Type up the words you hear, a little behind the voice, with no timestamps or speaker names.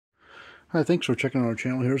Hi, thanks for checking out our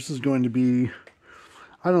channel here. This is going to be,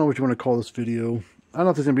 I don't know what you want to call this video. I don't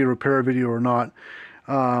know if it's going to be a repair video or not.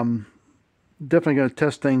 Definitely going to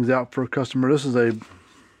test things out for a customer. This is a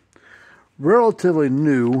relatively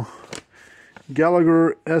new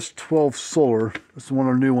Gallagher S12 solar. This is one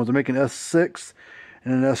of the new ones. They're making S6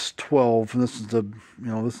 and an S12, and this is the,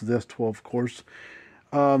 this is the S12, of course.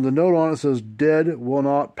 The note on it says "dead, will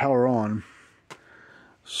not power on."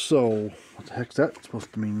 So what the heck's that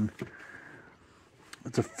supposed to mean?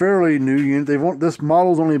 It's a fairly new unit. This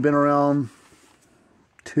model's only been around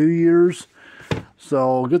 2 years,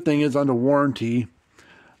 so good thing is under warranty.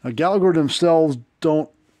 Gallagher themselves don't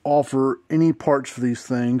offer any parts for these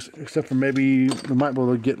things, except for maybe they might be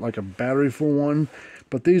able to get like a battery for one.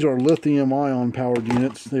 But these are lithium-ion powered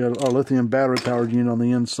units. They are a lithium battery powered unit on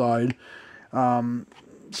the inside.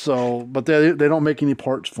 But they don't make any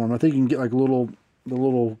parts for them. I think you can get like the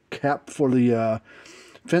little cap for the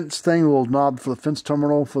fence thing, a little knob for the fence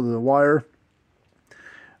terminal for the wire.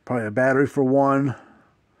 Probably a battery for one,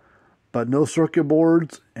 but no circuit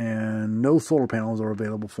boards and no solar panels are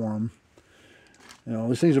available for them.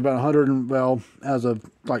 These things are about 100 and, well, as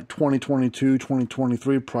of like 2022,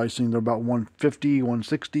 2023 pricing, they're about 150,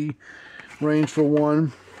 160 range for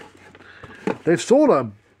one. They've sold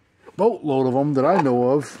a boatload of them that I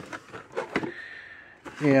know of.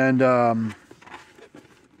 And,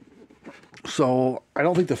 so I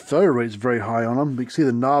don't think the failure rate is very high on them. You can see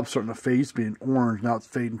the knob starting to fade. It used to be an orange. Now it's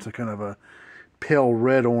fading to kind of a pale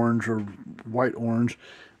red orange or white orange.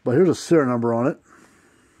 But here's a serial number on it.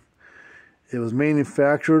 It was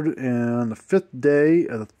manufactured on the 5th day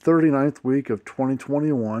of the 39th week of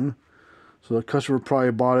 2021. So the customer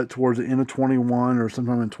probably bought it towards the end of 21 or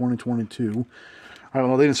sometime in 2022. I don't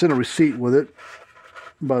know. They didn't send a receipt with it.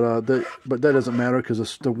 But that doesn't matter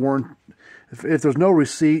because the warranty. If there's no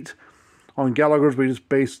receipt on Gallagher's, we just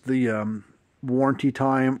based the warranty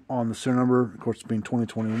time on the serial number. Of course, it's being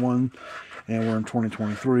 2021, and we're in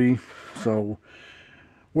 2023. So,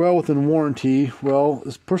 well within warranty. Well,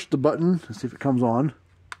 let's push the button and see if it comes on.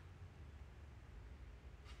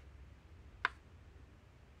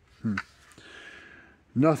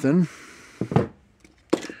 Nothing.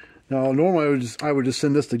 Now, normally I would just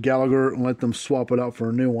send this to Gallagher and let them swap it out for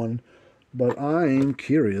a new one. But I'm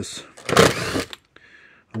curious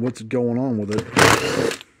what's going on with it.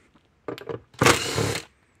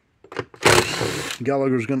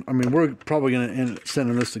 Gallagher's gonna, we're probably gonna end up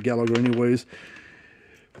sending this to Gallagher anyways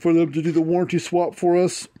for them to do the warranty swap for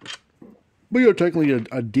us. We are technically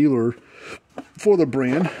a dealer for the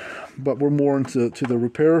brand, but we're more into the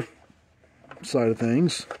repair side of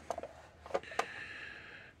things.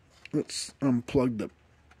 Let's unplug the,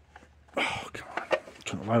 oh come on,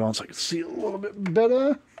 turn the light on so I can see it a little bit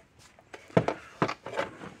better.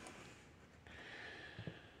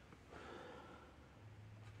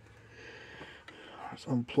 Let's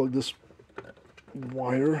unplug this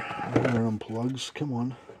wire. Wire unplugs. Come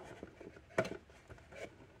on.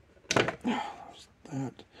 There's that.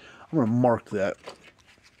 I'm going to mark that.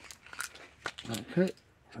 Okay.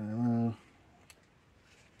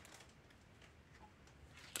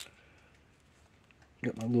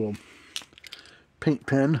 Got my little paint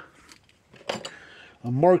pen. I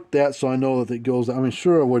marked that so I know that it goes.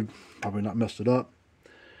 Sure, I would probably not messed it up.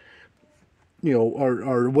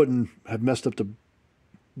 Or wouldn't have messed up the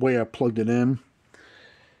way I plugged it in.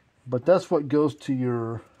 But that's what goes to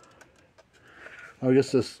your, I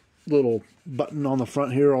guess, this little button on the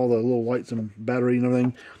front here, all the little lights and battery and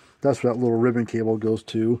everything. That's where that little ribbon cable goes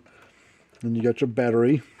to. And you got your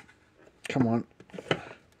battery. Come on.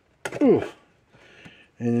 Ooh.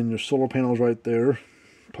 And then your solar panels right there.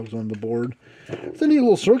 Plugs on the board. Then you need a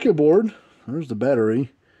little circuit board. There's the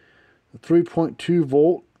battery. A 3.2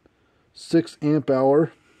 volt, 6 amp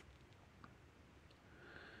hour.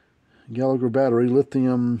 Gallagher battery,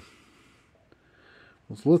 lithium.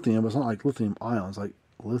 Well, it's lithium, but it's not like lithium ion. It's like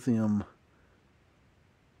lithium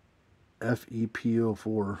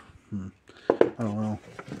FePO4. I don't know.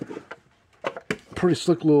 Pretty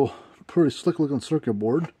slick looking circuit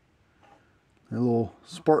board. A little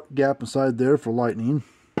spark gap inside there for lightning,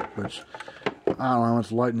 which I don't know how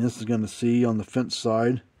much lightning this is going to see on the fence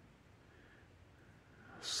side.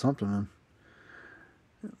 Something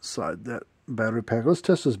inside that battery pack. Let's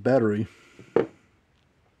test this battery.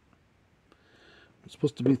 It's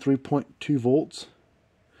supposed to be 3.2 volts.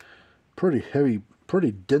 Pretty heavy,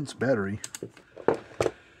 pretty dense battery.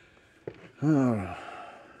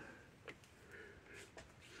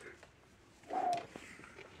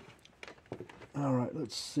 Alright,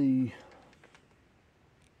 let's see.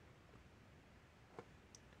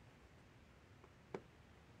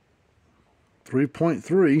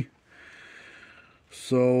 3.3.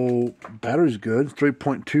 So battery's good.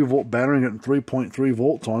 3.2 volt battery, getting 3.3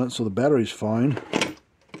 volts on it, so the battery's fine.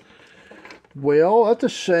 Well, that's a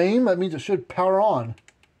shame. That means it should power on.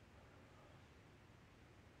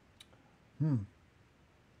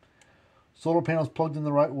 Solar panel's plugged in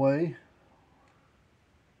the right way.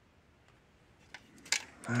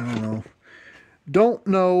 I don't know. Don't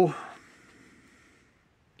know.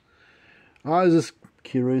 I was just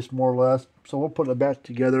curious, more or less. So we'll put it back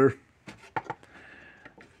together.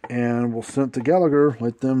 And we'll send it to Gallagher.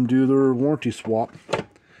 Let them do their warranty swap.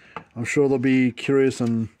 I'm sure they'll be curious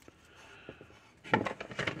and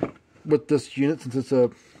with this unit, since it's a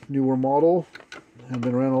newer model, haven't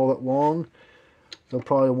been around all that long, they'll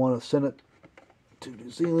probably want to send it to New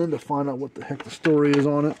Zealand to find out what the heck the story is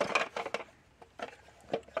on it.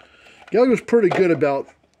 Gallagher's pretty good about,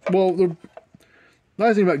 well, the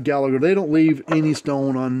nice thing about Gallagher, they don't leave any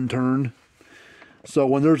stone unturned. So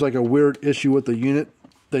when there's like a weird issue with the unit,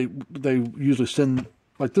 they usually send,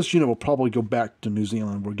 like this unit will probably go back to New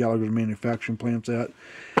Zealand where Gallagher's manufacturing plant's at.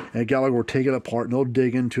 And Gallagher will take it apart and they'll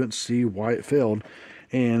dig into it and see why it failed.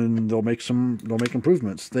 And they'll make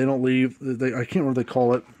improvements. They don't leave, I can't remember what they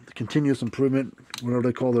call it, continuous improvement, whatever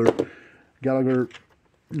they call their Gallagher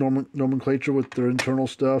nomenclature with their internal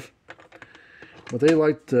stuff. But they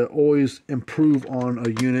like to always improve on a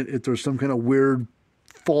unit if there's some kind of weird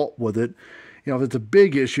fault with it. You know, if it's a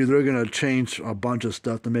big issue, they're going to change a bunch of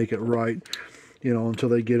stuff to make it right, you know, until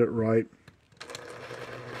they get it right.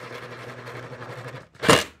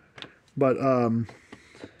 But,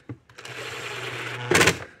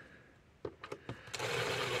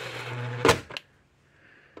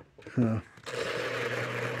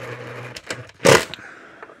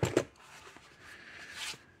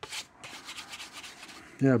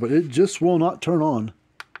 yeah, but it just will not turn on.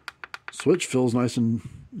 Switch feels nice and,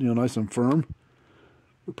 you know, nice and firm.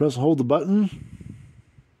 We press and hold the button.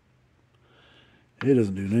 It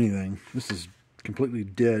doesn't do anything. This is completely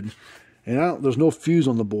dead. And there's no fuse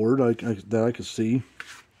on the board that I could see.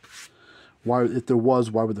 Why, if there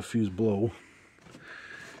was, why would the fuse blow?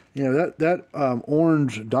 You know, that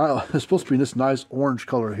orange dial is supposed to be this nice orange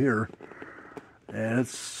color here. And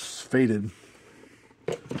it's faded.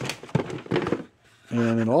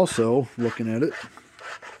 And then also, looking at it,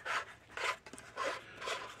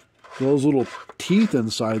 those little teeth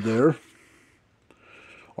inside there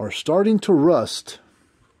are starting to rust.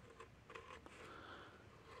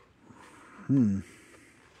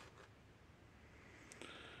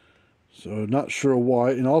 So not sure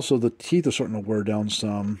why. And also the teeth are starting to wear down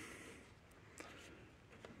some.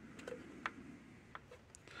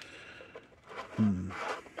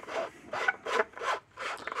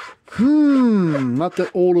 Not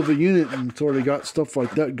that old of a unit, and it's already got stuff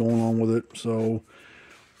like that going on with it. So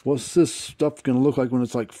what's this stuff going to look like when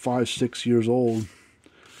it's like 5-6 years old?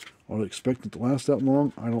 Are they expecting it to last that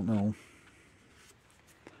long? I don't know.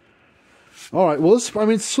 All right, well, I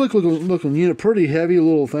mean, it's a slick looking unit, pretty heavy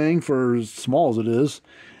little thing for as small as it is.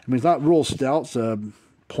 I mean, it's not real stout. It's a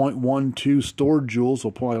 0.12 stored joules,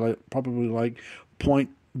 so probably like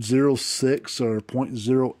 0.06 or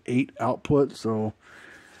 0.08 output. So,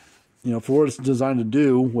 you know, for what it's designed to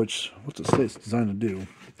do, what's it say it's designed to do?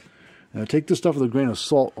 Now, take this stuff with a grain of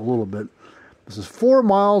salt a little bit. This is 4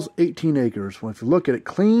 miles, 18 acres. Well, if you look at it,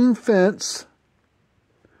 clean fence,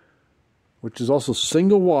 which is also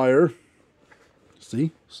single wire.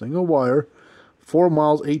 See, single wire, 4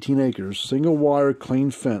 miles, 18 acres, single wire,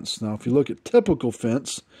 clean fence. Now, if you look at typical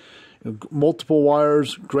fence, you know, multiple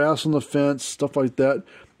wires, grass on the fence, stuff like that,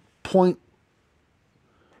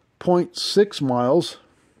 0.6 miles,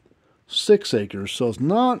 6 acres. So it's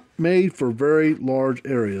not made for very large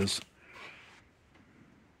areas.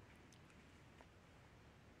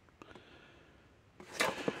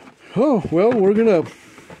 Oh, well, we're going to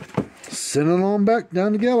send it on back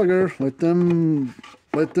down to Gallagher. Let them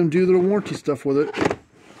do their warranty stuff with it.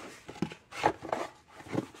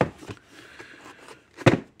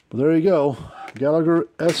 But there you go. Gallagher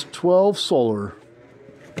S12 Solar.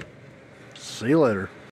 See you later.